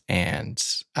murals and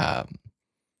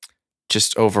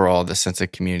just overall the sense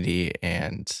of community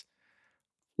and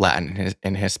Latin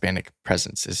and Hispanic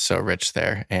presence is so rich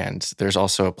there. And there's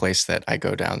also a place that I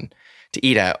go down to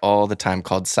eat at all the time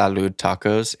called Salud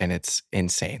Tacos, and it's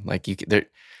insane. Like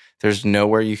there's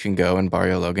nowhere you can go in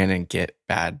Barrio Logan and get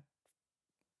bad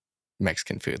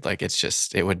Mexican food. Like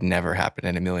it would never happen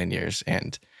in a million years.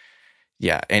 And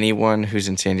yeah, anyone who's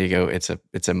in San Diego, it's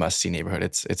a must-see neighborhood.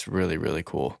 It's really, really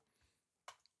cool.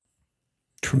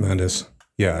 Tremendous.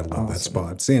 Yeah, I love that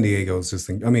spot. San Diego's this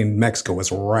thing. I mean, Mexico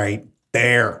is right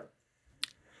there.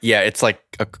 Yeah, it's like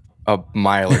a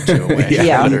mile or two away.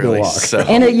 Yeah. Literally. So.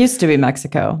 And it used to be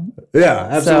Mexico. Yeah,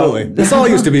 absolutely. This all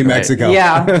used to be Mexico.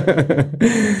 Yeah.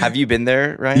 Have you been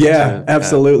there, Ryan? Yeah,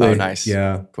 absolutely. Oh, nice.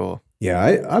 Yeah. Cool.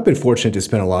 Yeah, I've been fortunate to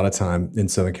spend a lot of time in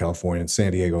Southern California, and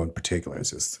San Diego in particular.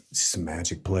 It's just a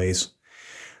magic place.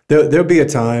 There'll be a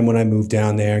time when I move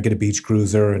down there, get a beach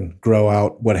cruiser, and grow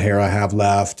out what hair I have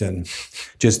left, and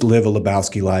just live a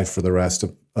Lebowski life for the rest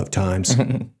of times.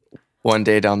 One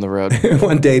day down the road.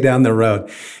 One day down the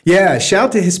road. Yeah,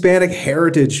 shout to Hispanic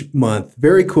Heritage Month.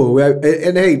 Very cool.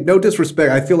 And hey, no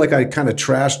disrespect. I feel like I kind of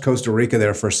trashed Costa Rica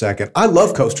there for a second. I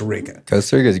love Costa Rica.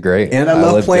 Costa Rica is great. And I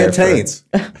love plantains.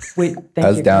 Wait, I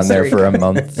was down there for a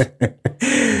month.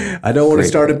 I don't want to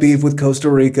start a beef with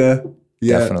Costa Rica.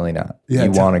 Yeah. Definitely not. Yeah,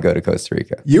 you want to go to Costa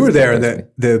Rica. You were there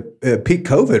the peak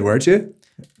COVID, weren't you?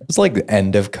 It was like the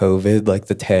end of COVID, like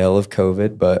the tail of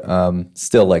COVID, but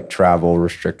still like travel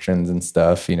restrictions and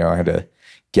stuff. You know, I had to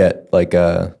get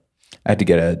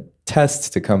a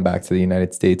test to come back to the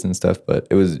United States and stuff. But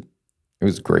it was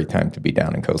a great time to be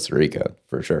down in Costa Rica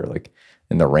for sure. Like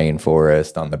in the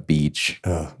rainforest, on the beach.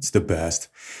 Oh, it's the best.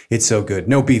 It's so good.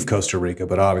 No beef Costa Rica,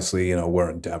 but obviously,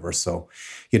 we're in Denver, so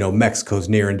Mexico's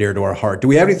near and dear to our heart. Do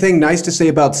we have anything nice to say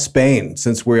about Spain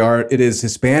since it is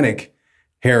Hispanic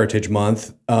Heritage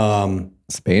Month?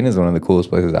 Spain is one of the coolest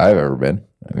places I've ever been.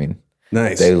 I mean,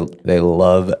 nice. They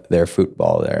love their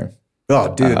football there.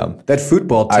 Oh, dude, that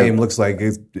football team looks like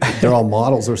they're all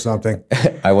models or something.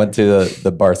 I went to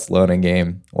the Barcelona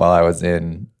game while I was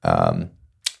in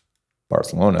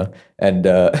Barcelona, and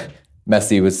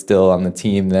Messi was still on the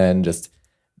team then, just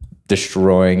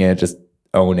destroying it, just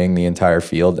owning the entire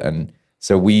field. And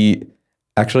so we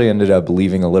actually ended up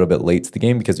leaving a little bit late to the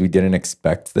game because we didn't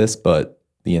expect this, but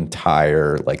the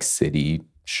entire city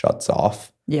shuts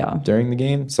off during the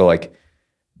game. So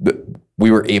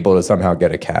we were able to somehow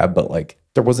get a cab, but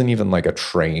there wasn't even a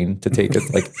train to take us.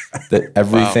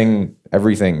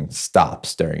 Everything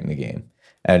stops during the game,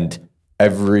 and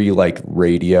every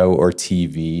radio or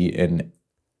TV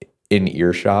in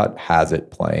earshot has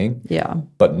it playing. Yeah,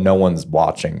 but no one's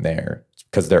watching there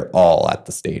because they're all at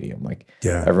the stadium.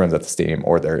 Everyone's at the stadium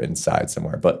or they're inside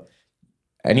somewhere, but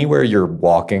anywhere you're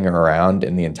walking around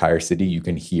in the entire city, you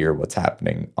can hear what's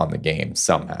happening on the game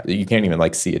somehow. You can't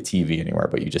even see a TV anywhere,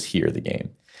 but you just hear the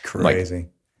game. Crazy.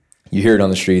 You hear it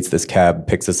on the streets. This cab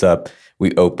picks us up.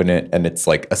 We open it, and it's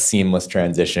a seamless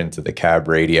transition to the cab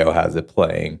radio has it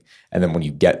playing. And then when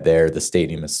you get there, the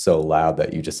stadium is so loud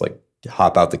that you just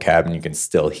hop out the cab and you can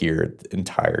still hear the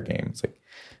entire game. It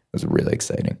was really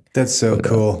exciting. That's so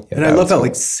cool. And I love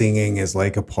how singing is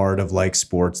a part of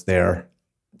sports there.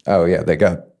 Oh, yeah. They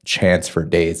got chants for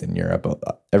days in Europe.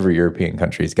 Every European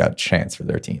country's got chants for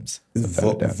their teams.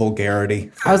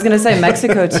 Vulgarity. I was going to say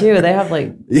Mexico, too. They have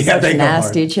such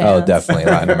nasty chants. Oh, definitely.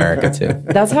 Latin America, too.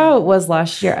 That's how it was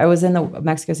last year. I was in the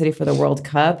Mexico City for the World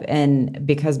Cup, and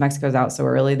because Mexico's out so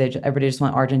early, everybody just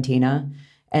went Argentina.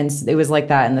 And it was like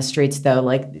that in the streets, though.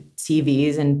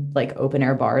 TVs and open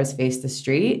air bars face the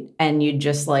street, and you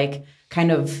just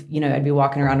kind of, I'd be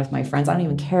walking around with my friends. I don't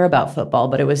even care about football,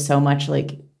 but it was so much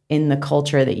in the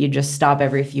culture that you just stop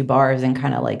every few bars and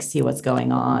kind of see what's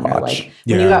going on. Watch.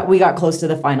 Or we got close to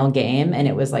the final game, and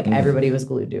it was everybody was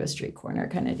glued to a street corner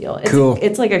kind of deal. It's cool.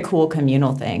 It's a cool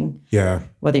communal thing. Yeah.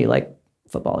 Whether you like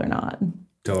football or not.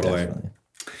 Totally. Definitely.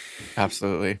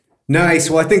 Absolutely. Nice.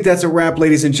 Well, I think that's a wrap,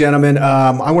 ladies and gentlemen.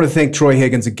 I want to thank Troy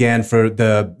Higgins again for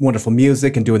the wonderful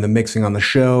music and doing the mixing on the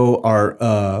show.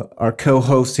 Our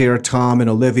co-hosts here, Tom and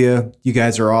Olivia, you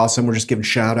guys are awesome. We're just giving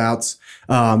shout outs.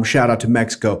 Shout out to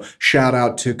Mexico. Shout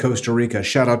out to Costa Rica.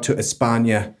 Shout out to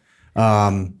España.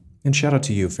 And shout out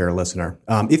to you, fair listener.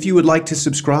 If you would like to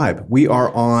subscribe, we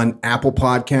are on Apple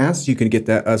Podcasts. You can get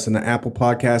us in the Apple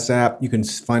Podcasts app. You can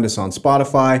find us on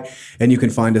Spotify, and you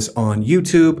can find us on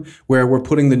YouTube, where we're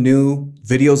putting the new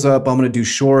videos up. I'm going to do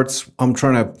shorts. I'm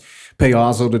trying to pay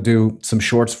Ozzo to do some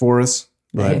shorts for us.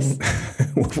 Right?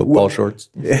 Football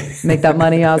shorts. Make that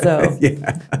money, Ozzo.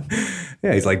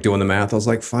 Yeah, he's doing the math. I was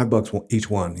 $5 each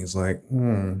one. He's like,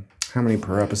 how many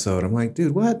per episode? I'm like,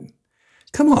 dude, what?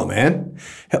 Come on, man.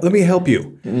 Let me help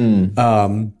you.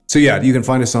 So yeah, you can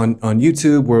find us on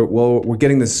YouTube. We're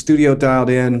getting the studio dialed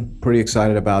in. Pretty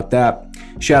excited about that.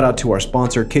 Shout out to our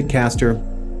sponsor, Kitcaster.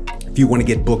 If you want to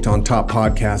get booked on top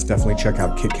podcasts, definitely check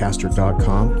out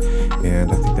kitcaster.com.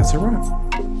 And I think that's a wrap.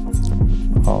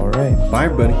 All right. Bye,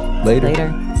 everybody. Later.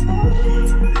 Later.